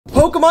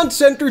Pokemon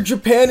Center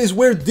Japan is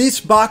where this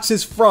box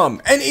is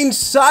from, and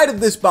inside of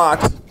this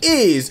box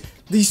is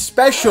the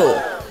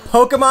special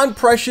Pokemon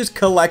Precious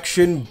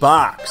Collection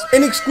Box,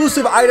 an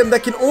exclusive item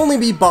that can only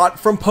be bought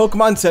from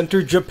Pokemon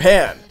Center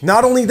Japan.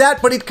 Not only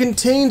that, but it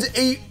contains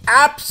a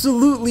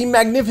absolutely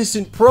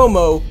magnificent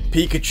promo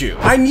Pikachu.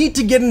 I need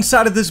to get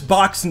inside of this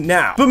box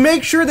now, but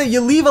make sure that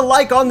you leave a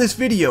like on this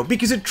video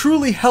because it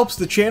truly helps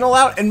the channel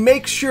out and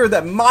makes sure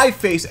that my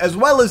face as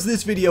well as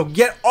this video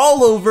get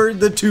all over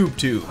the tube.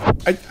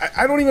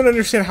 I don't even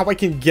understand how I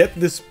can get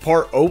this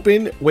part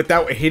open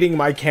without hitting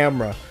my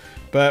camera,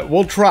 but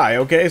we'll try,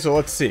 okay? So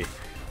let's see.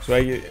 So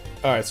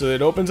alright, so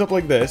it opens up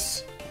like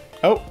this.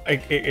 Oh,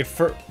 it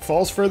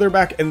falls further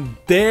back, and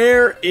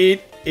there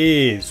it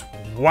is.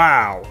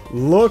 Wow,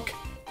 look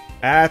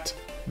at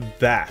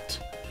that.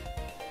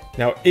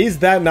 Now, is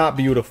that not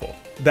beautiful?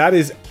 That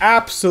is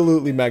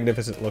absolutely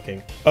magnificent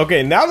looking.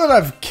 Okay, now that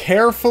I've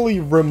carefully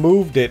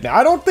removed it, now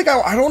I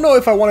don't know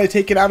if I want to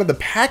take it out of the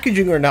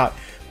packaging or not,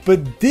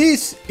 but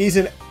this is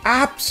an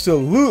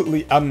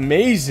absolutely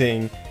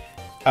amazing,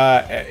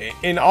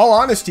 in all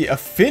honesty, a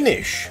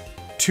finish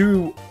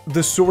to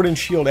the Sword and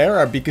Shield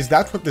era, because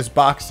that's what this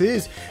box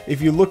is.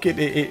 If you look at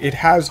it, it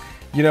has,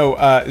 you know,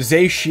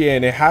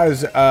 Zacian, it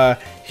has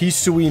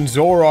Hisuian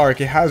Zoroark,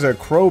 it has a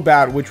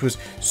Crobat, which was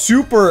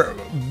super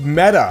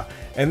meta,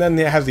 and then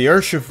it has the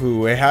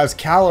Urshifu, it has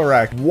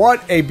Calyrex.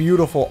 What a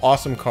beautiful,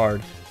 awesome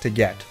card to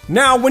get.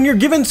 Now, when you're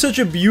given such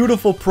a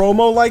beautiful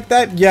promo like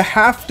that, you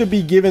have to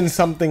be given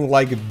something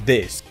like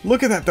this.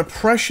 Look at that, the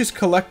Precious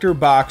Collector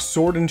Box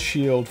Sword and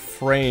Shield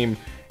frame.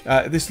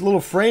 This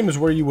little frame is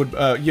where you would,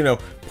 you know,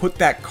 put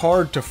that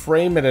card to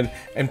frame it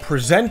and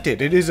present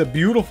it. It is a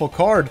beautiful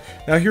card.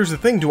 Now, here's the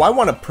thing. Do I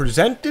want to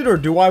present it, or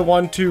do I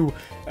want to,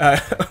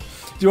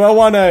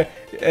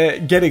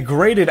 get it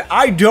graded?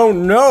 I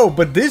don't know,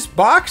 but this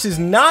box is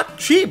not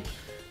cheap.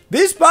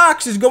 This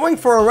box is going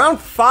for around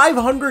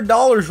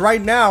 $500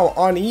 right now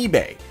on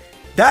eBay.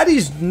 That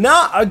is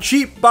not a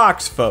cheap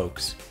box,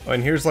 folks. Oh,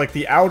 and here's like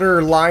the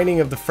outer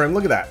lining of the frame.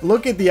 Look at that.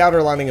 Look at the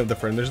outer lining of the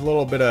frame. There's a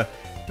little bit of,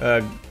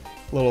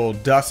 little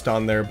dust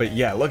on there, but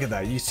yeah, look at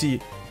that. You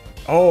see,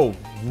 oh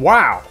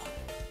wow,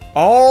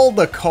 all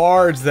the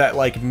cards that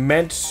like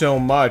meant so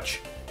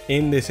much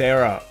in this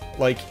era,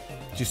 like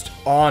just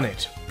on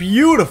it.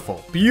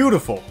 Beautiful,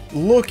 beautiful.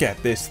 Look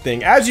at this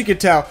thing. As you can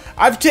tell,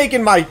 I've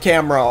taken my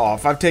camera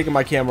off. I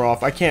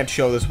can't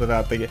show this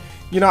without the,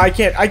 you know, I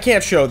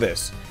can't show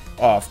this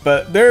off,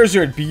 but there's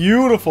your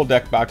beautiful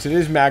deck box. It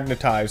is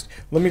magnetized.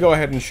 Let me go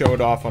ahead and show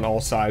it off on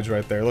all sides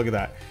right there. Look at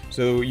that.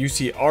 So you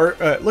see,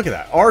 look at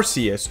that,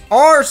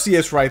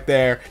 Arceus right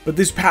there, but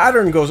this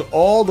pattern goes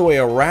all the way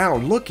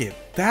around. Look at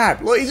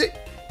that. Look,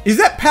 is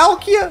that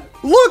Palkia?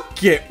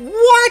 Look at,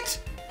 what?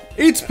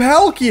 It's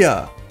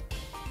Palkia.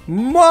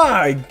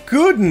 My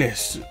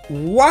goodness.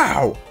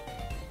 Wow.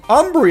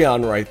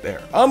 Umbreon right there.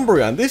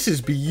 Umbreon. This is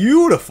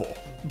beautiful.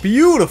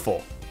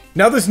 Beautiful.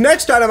 Now, this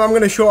next item I'm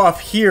going to show off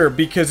here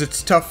because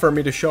it's tough for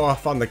me to show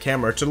off on the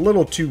camera. It's a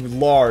little too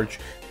large,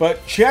 but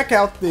check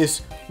out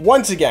this.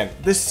 Once again,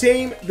 the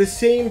same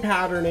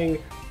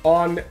patterning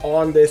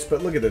on this,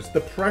 but look at this, the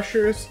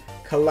Precious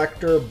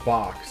Collector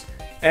Box.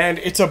 And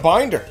it's a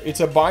binder. It's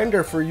a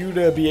binder for you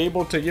to be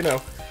able to, you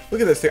know,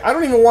 look at this thing. I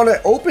don't even want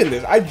to open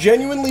this. I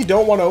genuinely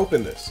don't want to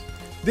open this.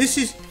 This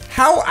is,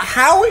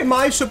 how am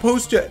I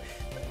supposed to,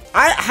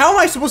 how am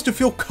I supposed to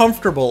feel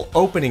comfortable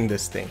opening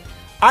this thing?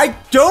 I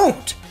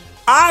don't.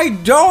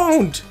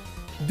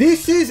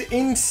 This is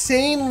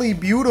insanely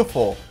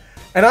beautiful.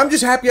 And I'm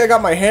just happy I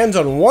got my hands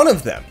on one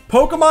of them.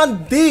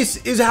 Pokemon, this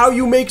is how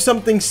you make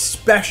something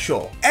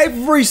special.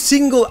 Every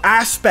single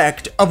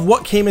aspect of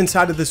what came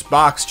inside of this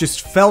box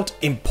just felt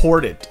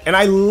important, and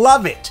I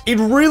love it. It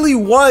really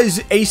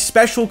was a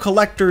special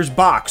collector's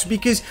box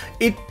because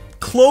it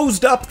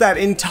closed up that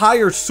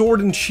entire Sword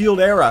and Shield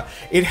era.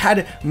 It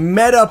had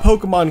meta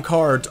Pokemon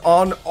cards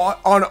on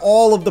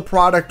all of the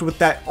product with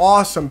that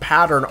awesome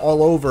pattern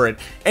all over it,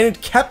 and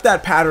it kept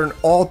that pattern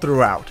all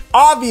throughout.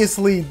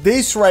 Obviously,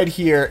 this right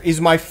here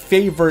is my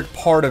favorite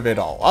part of it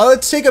all.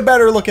 Let's take a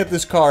better look at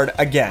this card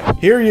again.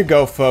 Here you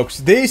go,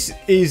 folks. This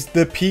is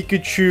the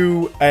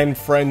Pikachu and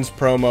Friends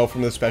promo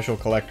from the Special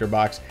Collector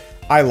Box.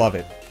 I love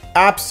it.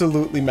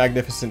 Absolutely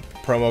magnificent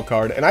promo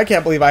card, and I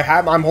can't believe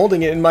I'm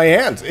holding it in my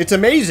hands. It's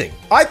amazing.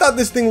 I thought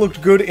this thing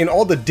looked good in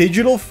all the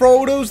digital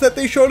photos that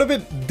they showed of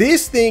it.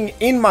 This thing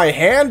in my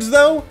hands,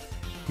 though,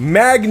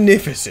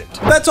 magnificent.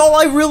 That's all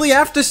I really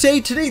have to say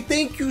today.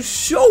 Thank you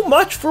so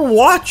much for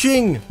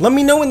watching. Let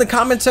me know in the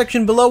comment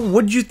section below,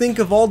 what did you think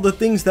of all the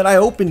things that I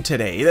opened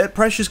today? That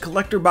Precious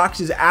Collector Box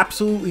is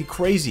absolutely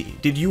crazy.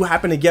 Did you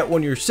happen to get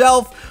one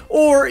yourself?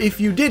 Or if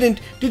you didn't,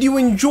 did you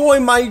enjoy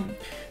my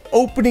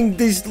opening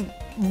this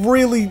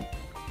really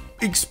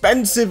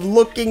expensive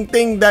looking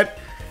thing that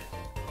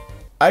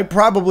I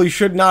probably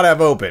should not have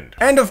opened?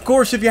 And of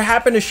course, if you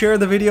happen to share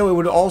the video, it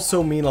would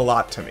also mean a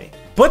lot to me.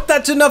 But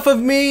that's enough of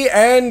me,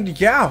 and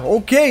yeah,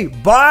 okay,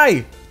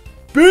 bye.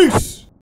 Peace.